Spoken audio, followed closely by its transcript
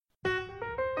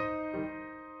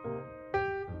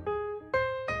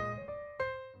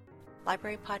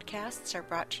Library podcasts are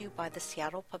brought to you by the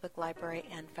Seattle Public Library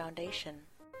and Foundation.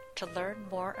 To learn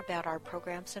more about our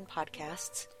programs and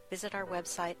podcasts, visit our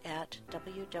website at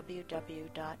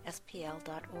www.spl.org.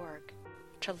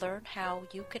 To learn how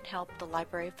you can help the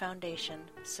Library Foundation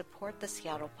support the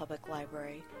Seattle Public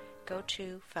Library, go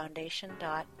to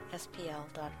foundation.spl.org.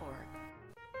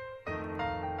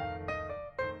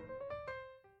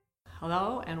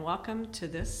 Hello and welcome to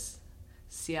this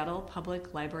Seattle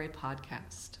Public Library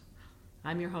podcast.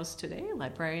 I'm your host today,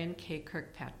 Librarian Kay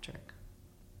Kirkpatrick.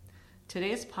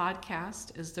 Today's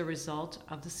podcast is the result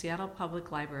of the Seattle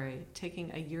Public Library taking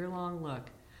a year-long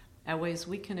look at ways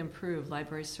we can improve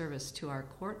library service to our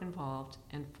court-involved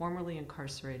and formerly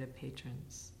incarcerated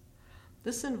patrons.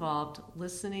 This involved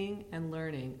listening and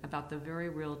learning about the very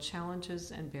real challenges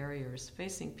and barriers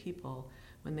facing people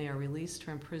when they are released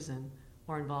from prison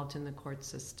or involved in the court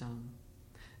system,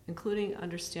 including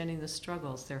understanding the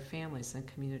struggles their families and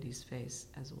communities face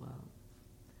as well.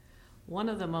 One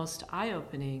of the most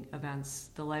eye-opening events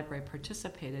the library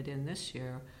participated in this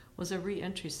year was a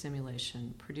re-entry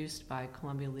simulation produced by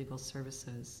Columbia Legal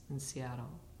Services in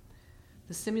Seattle.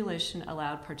 The simulation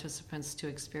allowed participants to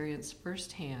experience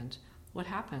firsthand what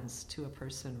happens to a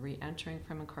person re-entering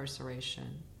from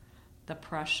incarceration, the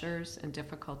pressures and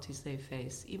difficulties they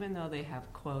face, even though they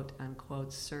have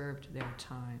quote-unquote served their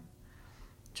time.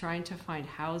 Trying to find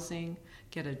housing,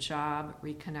 get a job,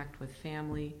 reconnect with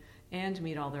family, and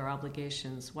meet all their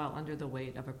obligations while under the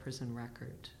weight of a prison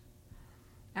record.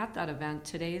 At that event,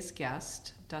 today's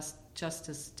guest,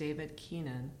 Justice David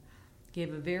Keenan,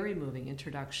 gave a very moving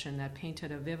introduction that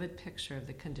painted a vivid picture of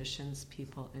the conditions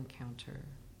people encounter.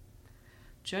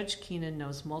 Judge Keenan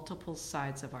knows multiple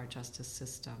sides of our justice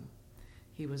system.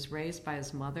 He was raised by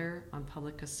his mother on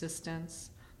public assistance,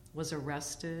 was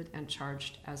arrested and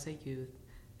charged as a youth,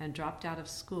 and dropped out of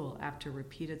school after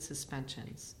repeated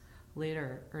suspensions,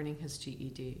 later earning his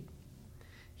GED.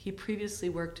 He previously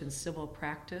worked in civil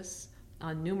practice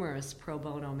on numerous pro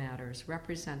bono matters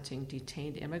representing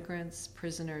detained immigrants,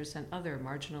 prisoners, and other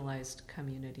marginalized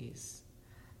communities.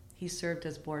 He served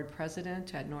as board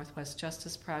president at Northwest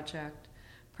Justice Project,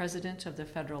 president of the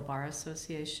Federal Bar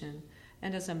Association,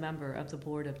 and as a member of the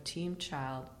board of Team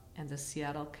Child and the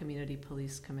Seattle Community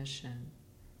Police Commission.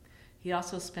 He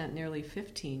also spent nearly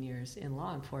 15 years in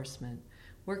law enforcement,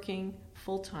 working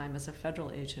full-time as a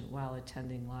federal agent while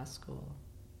attending law school.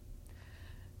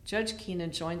 Judge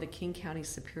Keenan joined the King County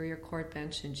Superior Court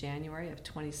bench in January of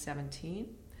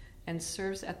 2017 and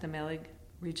serves at the Melig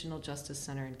Regional Justice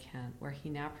Center in Kent, where he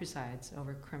now presides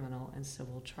over criminal and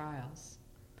civil trials.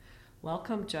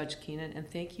 Welcome, Judge Keenan, and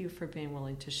thank you for being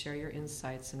willing to share your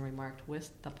insights and remarks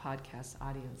with the podcast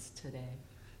audience today.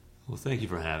 Well, thank you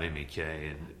for having me,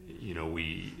 Kay. And,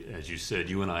 we, as you said,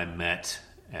 you and I met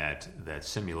at that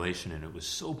simulation, and it was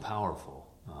so powerful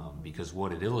because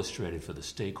what it illustrated for the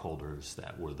stakeholders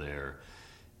that were there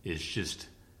is just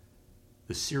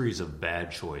the series of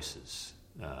bad choices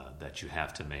that you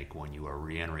have to make when you are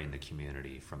reentering the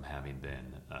community from having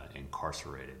been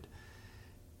incarcerated.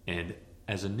 And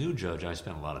as a new judge, I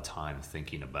spent a lot of time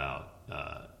thinking about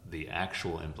the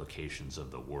actual implications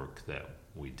of the work that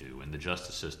we do. In the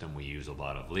justice system, we use a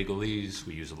lot of legalese,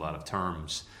 we use a lot of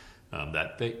terms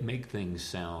that make things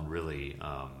sound really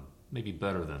maybe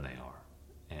better than they are.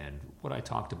 And what I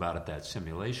talked about at that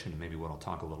simulation, maybe what I'll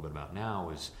talk a little bit about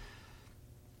now, is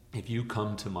if you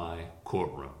come to my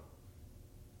courtroom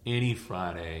any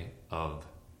Friday of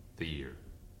the year,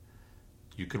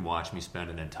 you can watch me spend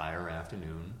an entire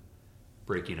afternoon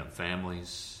breaking up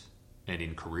families,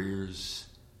 ending careers,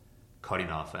 cutting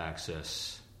off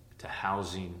access to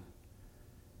housing,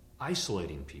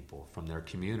 isolating people from their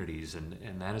communities, and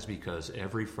that is because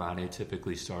every Friday,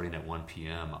 typically starting at 1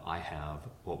 p.m., I have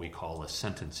what we call a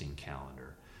sentencing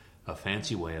calendar, a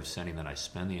fancy way of saying that I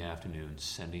spend the afternoon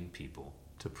sending people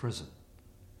to prison.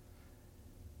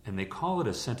 And they call it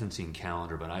a sentencing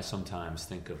calendar, but I sometimes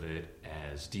think of it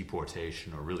as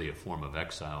deportation or really a form of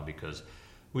exile because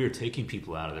we are taking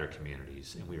people out of their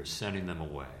communities and we are sending them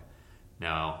away.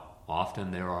 Now, often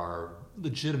there are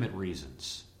legitimate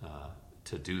reasons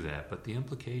to do that, but the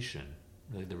implication,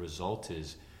 the result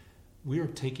is we are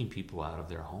taking people out of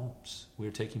their homes. We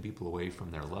are taking people away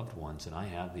from their loved ones, and I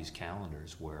have these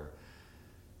calendars where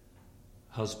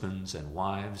husbands and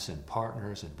wives and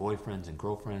partners and boyfriends and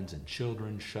girlfriends and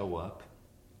children show up,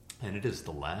 and it is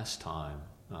the last time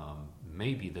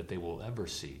maybe that they will ever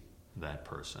see that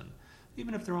person,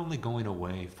 even if they're only going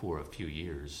away for a few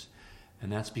years.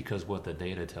 And that's because what the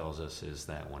data tells us is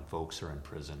that when folks are in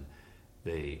prison,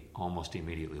 they almost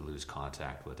immediately lose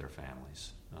contact with their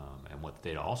families. And what the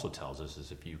data also tells us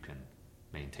is if you can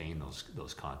maintain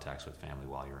those contacts with family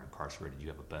while you're incarcerated, you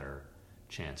have a better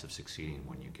chance of succeeding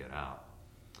when you get out.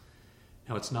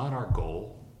 Now, it's not our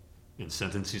goal in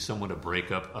sentencing someone to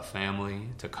break up a family,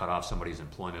 to cut off somebody's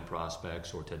employment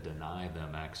prospects, or to deny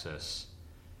them access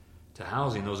to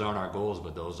housing. Those aren't our goals,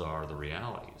 but those are the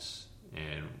realities.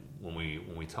 And when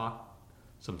we talk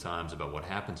sometimes about what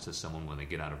happens to someone when they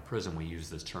get out of prison, we use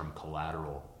this term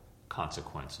collateral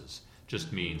consequences.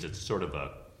 Just means it's sort of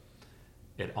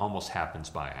it almost happens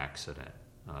by accident.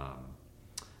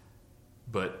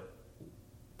 But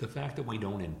the fact that we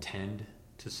don't intend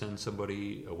to send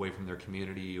somebody away from their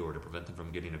community or to prevent them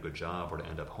from getting a good job or to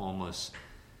end up homeless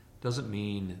doesn't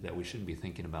mean that we shouldn't be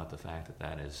thinking about the fact that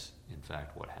that is, in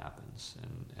fact, what happens.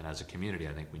 And as a community,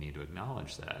 I think we need to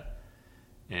acknowledge that.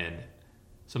 And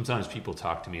sometimes people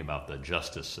talk to me about the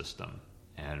justice system,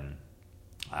 and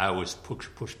I always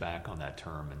push back on that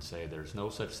term and say there's no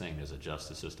such thing as a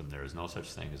justice system. There is no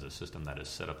such thing as a system that is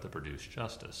set up to produce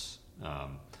justice.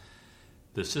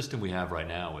 The system we have right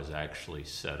now is actually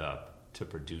set up to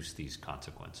produce these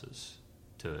consequences,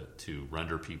 to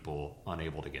render people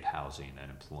unable to get housing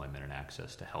and employment and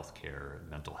access to health care,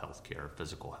 mental health care,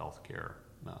 physical health care.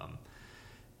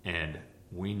 And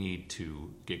we need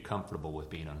to get comfortable with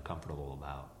being uncomfortable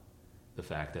about the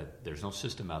fact that there's no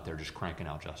system out there just cranking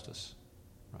out justice,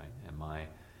 right? And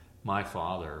my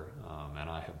father and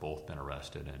I have both been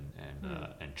arrested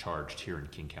and charged here in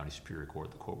King County Superior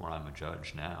Court, the court where I'm a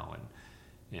judge now.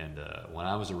 And when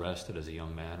I was arrested as a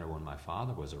young man, or when my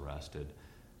father was arrested,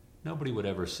 nobody would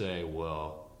ever say,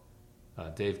 well,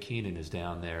 Dave Keenan is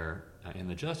down there in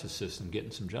the justice system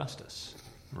getting some justice,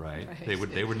 right? They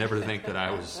would never think that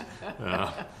I was.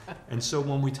 And so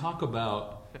when we talk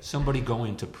about somebody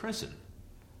going to prison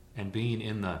and being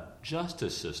in the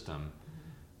justice system,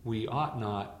 we ought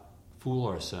not fool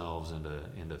ourselves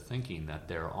into thinking that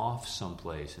they're off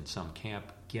someplace in some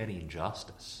camp getting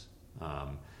justice.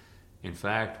 In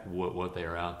fact, what they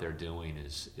are out there doing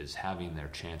is having their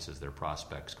chances, their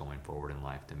prospects going forward in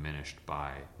life diminished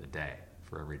by the day,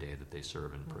 for every day that they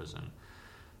serve in prison.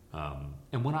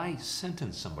 And when I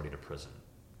sentence somebody to prison,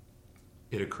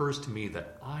 it occurs to me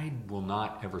that I will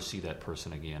not ever see that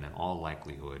person again in all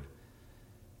likelihood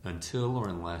until or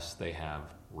unless they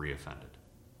have reoffended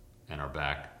and are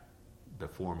back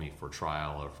before me for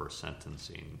trial or for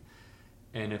sentencing.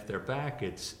 And if they're back,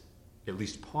 it's at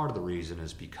least part of the reason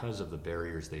is because of the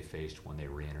barriers they faced when they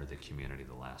re-entered the community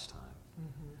the last time.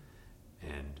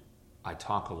 Mm-hmm. And I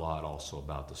talk a lot also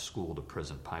about the school to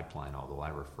prison pipeline, although I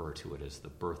refer to it as the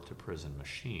birth to prison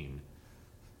machine.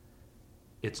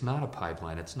 It's not a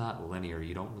pipeline, it's not linear.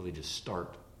 You don't really just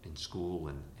start in school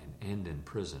and end in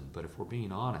prison. But if we're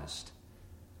being honest,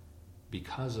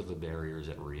 because of the barriers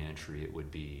at re-entry, it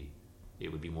would be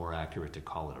more accurate to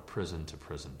call it a prison to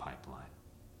prison pipeline.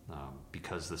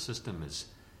 Because the system is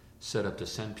set up to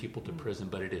send people to prison,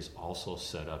 but it is also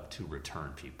set up to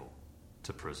return people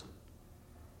to prison.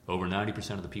 Over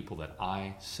 90% of the people that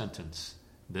I sentence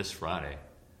this Friday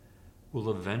will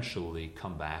eventually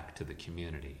come back to the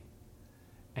community.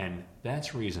 And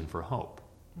that's reason for hope.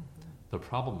 Mm-hmm. The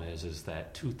problem is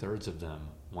that 2/3 of them,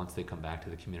 once they come back to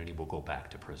the community, will go back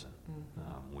to prison.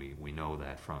 Mm-hmm. We know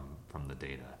that from the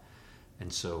data.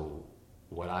 And so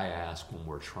what I ask when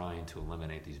we're trying to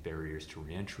eliminate these barriers to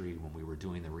reentry, when we were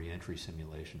doing the reentry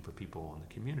simulation for people in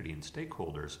the community and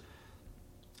stakeholders,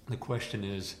 the question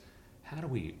is, how do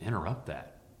we interrupt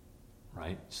that,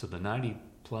 right? So the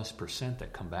 90+%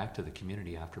 that come back to the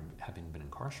community after having been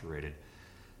incarcerated,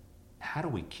 how do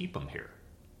we keep them here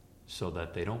so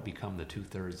that they don't become the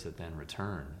 2/3 that then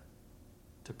return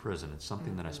to prison? It's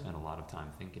something that I spend a lot of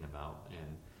time thinking about.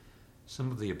 And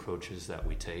some of the approaches that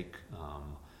we take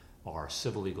are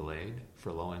civil legal aid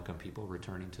for low-income people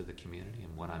returning to the community.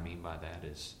 And what I mean by that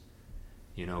is,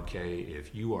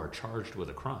 if you are charged with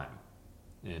a crime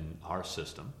in our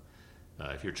system,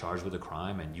 if you're charged with a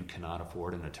crime and you cannot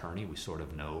afford an attorney, we sort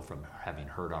of know from having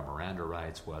heard our Miranda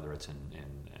rights, whether it's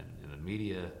in the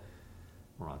media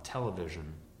or on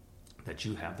television, that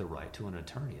you have the right to an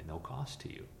attorney at no cost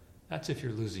to you. That's if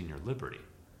you're losing your liberty.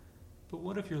 But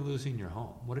what if you're losing your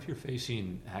home? What if you're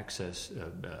facing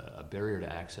a barrier to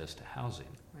access to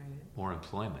housing or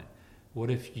employment? What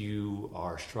if you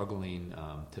are struggling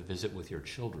to visit with your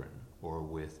children or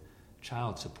with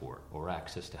child support or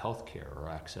access to health care or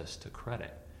access to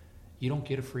credit? You don't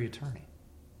get a free attorney,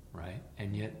 right?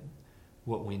 And yet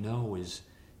what we know is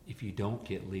if you don't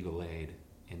get legal aid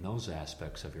in those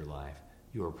aspects of your life,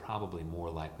 you are probably more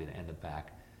likely to end up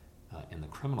back in the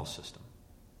criminal system.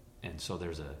 And so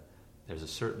there's a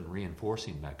certain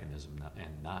reinforcing mechanism,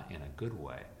 and not in a good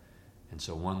way. And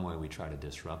so one way we try to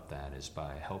disrupt that is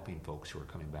by helping folks who are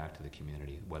coming back to the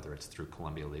community, whether it's through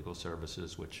Columbia Legal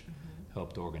Services, which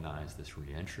helped organize this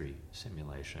reentry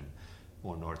simulation,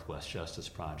 or Northwest Justice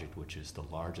Project, which is the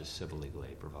largest civil legal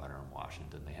aid provider in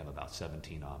Washington. They have about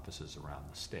 17 offices around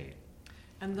the state.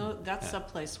 And that's a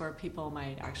place where people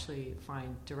might actually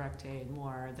find direct aid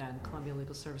more than Columbia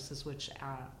Legal Services, which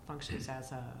functions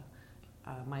as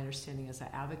my understanding, as an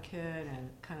advocate and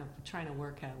kind of trying to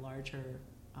work at larger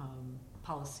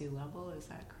policy level. Is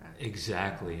that correct?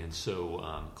 Exactly. And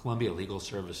so Columbia Legal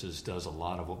Services does a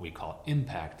lot of what we call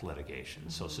impact litigation,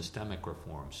 so systemic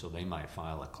reform. So they might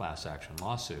file a class action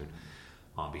lawsuit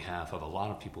on behalf of a lot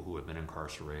of people who have been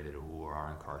incarcerated or who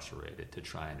are incarcerated to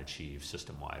try and achieve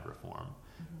system-wide reform.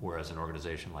 Whereas an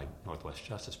organization like Northwest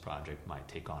Justice Project might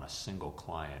take on a single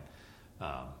client.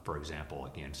 For example,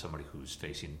 again, somebody who's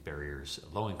facing barriers,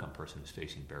 a low-income person who's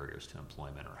facing barriers to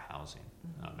employment or housing.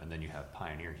 And then you have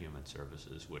Pioneer Human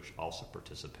Services, which also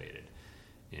participated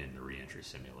in the reentry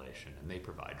simulation, and they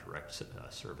provide direct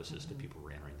services to people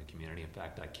reentering the community. In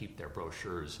fact, I keep their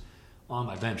brochures on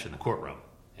my bench in the courtroom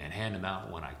and hand them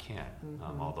out when I can,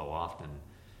 although often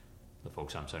the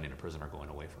folks I'm sending to prison are going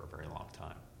away for a very long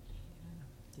time.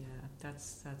 Yeah,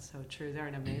 that's so true. They're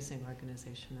an amazing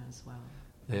organization as well.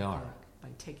 They are. By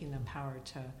taking the power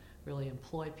to really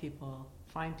employ people,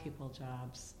 find people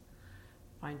jobs,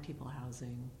 find people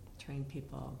housing, train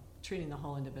people, treating the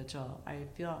whole individual. I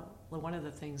feel one of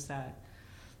the things that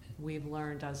we've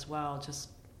learned as well, just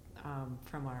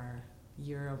from our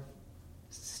year of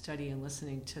study and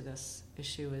listening to this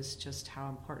issue, is just how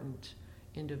important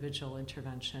individual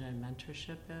intervention and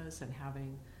mentorship is, and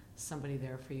having somebody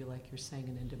there for you, like you're saying,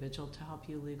 an individual to help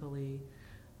you legally,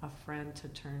 a friend to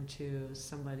turn to,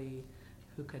 somebody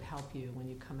who could help you when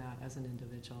you come out as an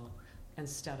individual,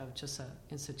 instead of just an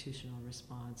institutional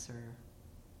response or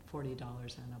 $40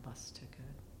 and a bus ticket.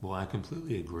 Well, I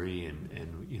completely agree,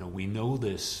 and you know, we know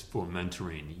this for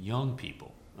mentoring young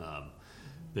people.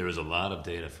 There is a lot of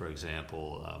data, for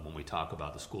example, when we talk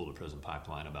about the school to prison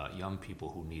pipeline, about young people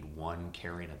who need one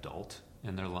caring adult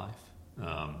in their life.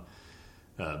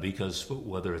 Because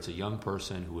whether it's a young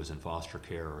person who is in foster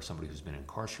care or somebody who's been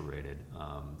incarcerated,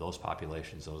 those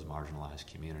populations, those marginalized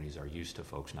communities are used to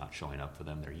folks not showing up for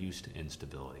them. They're used to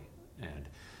instability. And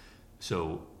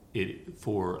so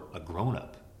for a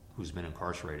grown-up who's been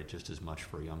incarcerated, just as much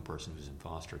for a young person who's in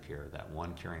foster care, that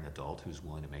one caring adult who's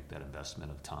willing to make that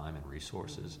investment of time and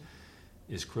resources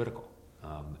is critical.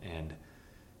 And,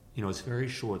 you know, it's very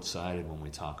short-sighted when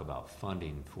we talk about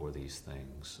funding for these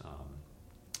things.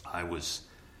 I was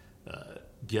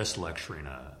guest lecturing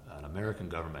an American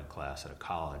government class at a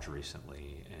college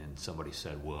recently, and somebody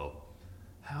said, "Well,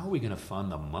 how are we going to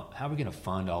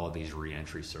fund all of these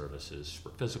reentry services for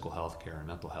physical health care and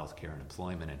mental health care and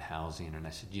employment and housing?" And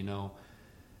I said, you know,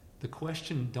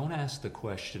 don't ask the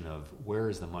question of where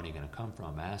is the money going to come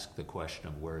from. Ask the question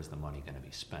of where is the money going to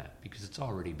be spent, because it's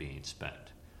already being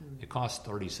spent. It costs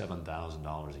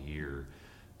 $37,000 a year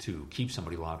to keep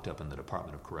somebody locked up in the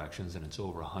Department of Corrections, and it's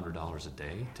over $100 a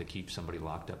day to keep somebody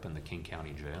locked up in the King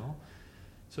County Jail.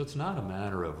 So it's not a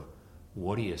matter of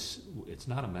it's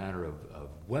not a matter of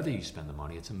whether you spend the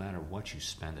money, it's a matter of what you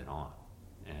spend it on.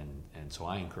 And so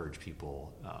I encourage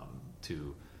people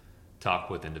to talk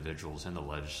with individuals in the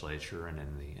legislature and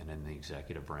in the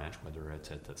executive branch, whether it's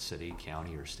at the city,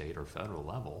 county, or state or federal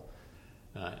level,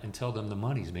 and tell them the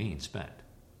money's being spent.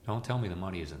 Don't tell me the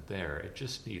money isn't there. It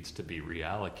just needs to be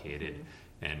reallocated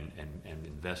and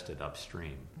invested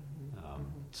upstream.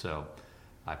 So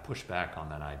I push back on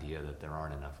that idea that there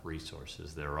aren't enough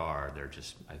resources. They're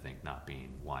just, I think, not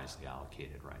being wisely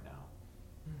allocated right now.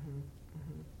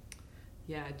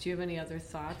 Yeah. Do you have any other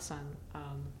thoughts on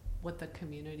what the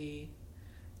community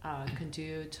can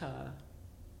do to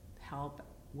help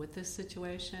with this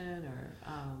situation? Or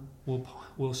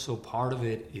Well, so part of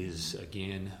it is,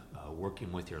 again,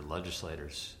 working with your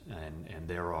legislators, and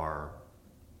there are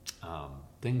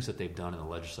things that they've done in the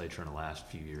legislature in the last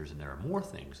few years, and there are more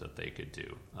things that they could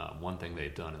do. One thing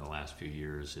they've done in the last few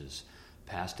years is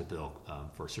passed a bill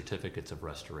for certificates of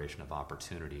restoration of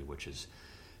opportunity, which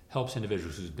helps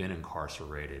individuals who've been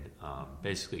incarcerated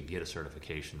basically get a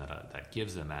certification that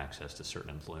gives them access to certain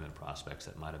employment prospects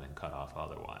that might have been cut off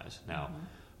otherwise. Now,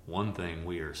 one thing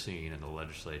we are seeing in the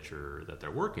legislature that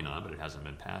they're working on, but it hasn't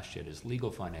been passed yet, is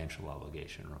legal financial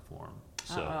obligation reform.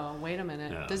 So, wait a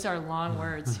minute. Yeah. These are long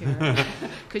words here.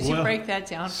 Could you break that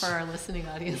down for our listening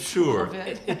audience? Sure. A little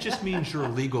bit? It just means your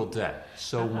legal debt.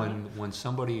 So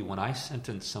when I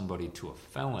sentence somebody to a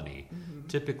felony,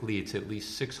 typically it's at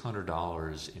least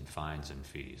 $600 in fines and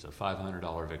fees, a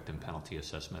 $500 victim penalty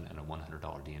assessment, and a $100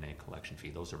 DNA collection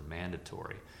fee. Those are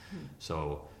mandatory.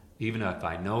 So even if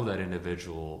I know that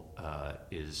individual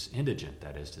is indigent,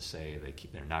 that is to say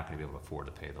they're not going to be able to afford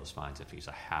to pay those fines and fees,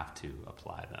 I have to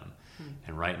apply them.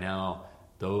 And right now,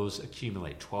 those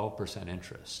accumulate 12%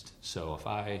 interest. So if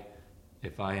I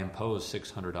impose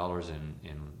 $600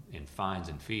 in fines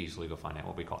and fees,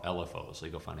 what we call LFOs,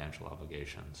 legal financial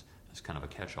obligations, as kind of a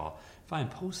catch-all, if I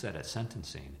impose that at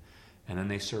sentencing, and then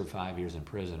they serve 5 years in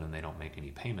prison and they don't make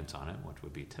any payments on it, which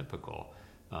would be typical,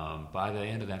 by the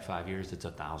end of that 5 years, it's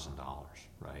 $1,000,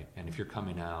 right? And if you're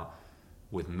coming out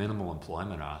with minimal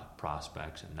employment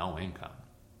prospects and no income,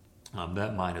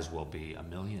 that might as well be $1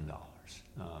 million.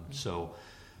 So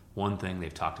one thing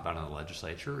they've talked about in the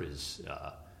legislature is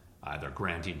either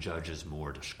granting judges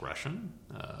more discretion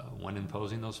when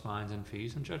imposing those fines and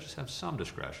fees, and judges have some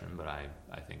discretion, but I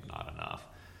think not enough,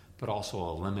 but also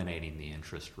eliminating the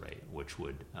interest rate, which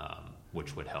would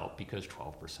help, because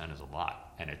 12% is a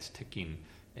lot, and it's ticking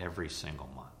every single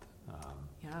month.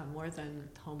 Yeah, more than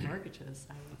home mortgages,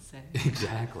 I would say.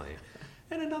 Exactly.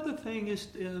 And another thing is,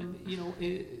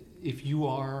 if you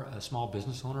are a small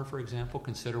business owner, for example,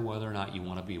 consider whether or not you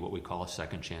want to be what we call a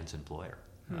second chance employer.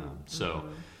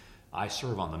 I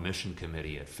serve on the mission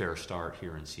committee at Fair Start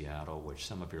here in Seattle, which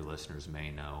some of your listeners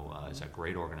may know is a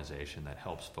great organization that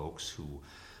helps folks who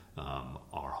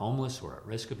are homeless or at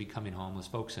risk of becoming homeless,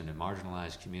 folks in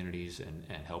marginalized communities,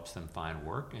 and helps them find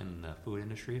work in the food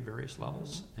industry at various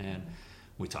levels. And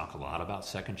we talk a lot about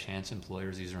second chance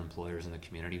employers. These are employers in the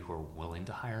community who are willing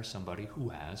to hire somebody who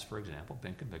has, for example,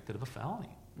 been convicted of a felony.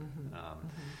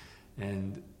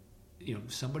 And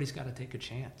somebody's got to take a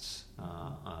chance.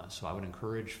 So I would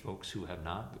encourage folks who have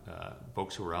not,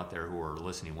 folks who are out there who are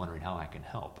listening, wondering how I can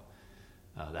help.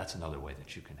 That's another way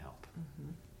that you can help.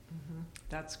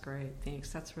 That's great.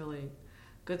 Thanks. That's really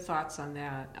good thoughts on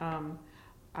that.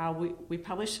 We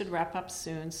probably should wrap up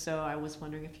soon, so I was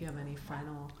wondering if you have any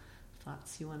final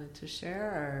thoughts you wanted to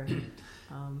share,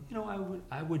 or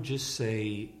I would just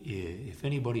say, if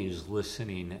anybody is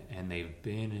listening and they've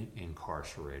been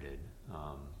incarcerated,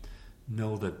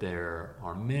 know that there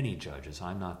are many judges.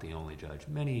 I'm not the only judge.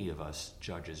 Many of us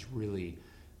judges really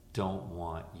don't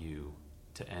want you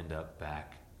to end up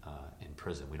back in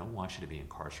prison. We don't want you to be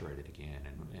incarcerated again.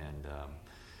 And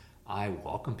I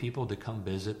welcome people to come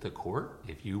visit the court.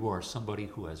 If you are somebody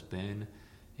who has been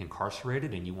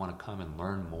incarcerated and you want to come and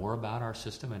learn more about our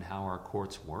system and how our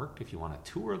courts work, if you want a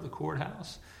tour of the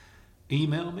courthouse,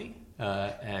 email me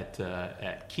at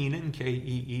Keenan,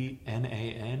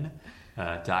 KEENAN,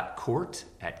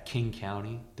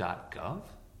 .court@kingcounty.gov,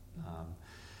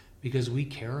 because we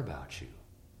care about you.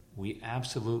 We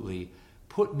absolutely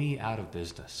put me out of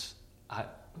business. I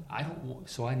don't,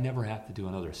 so I never have to do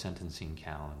another sentencing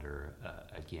calendar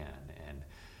again. And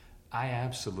I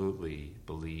absolutely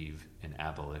believe in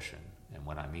abolition. And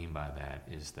what I mean by that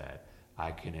is that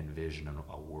I can envision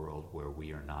a world where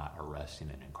we are not arresting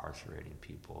and incarcerating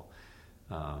people.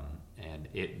 And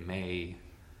it may,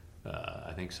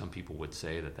 I think some people would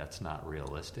say that that's not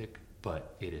realistic,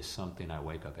 but it is something I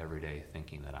wake up every day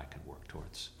thinking that I can work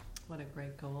towards. What a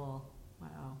great goal.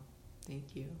 Wow.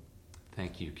 Thank you.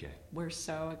 Thank you, Kay. We're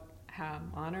so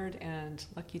honored and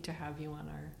lucky to have you on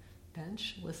our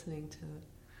bench listening to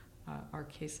our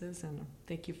cases, and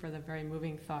thank you for the very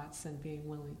moving thoughts and being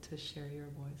willing to share your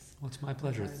voice. Well, it's my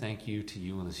pleasure. Thank you to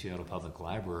you and the Seattle Public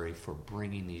Library for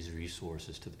bringing these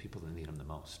resources to the people that need them the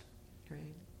most.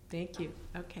 Great. Thank you.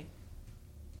 Okay.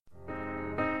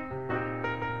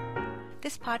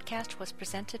 This podcast was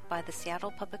presented by the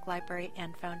Seattle Public Library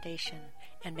and Foundation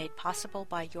and made possible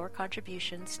by your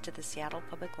contributions to the Seattle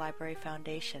Public Library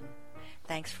Foundation.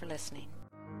 Thanks for listening.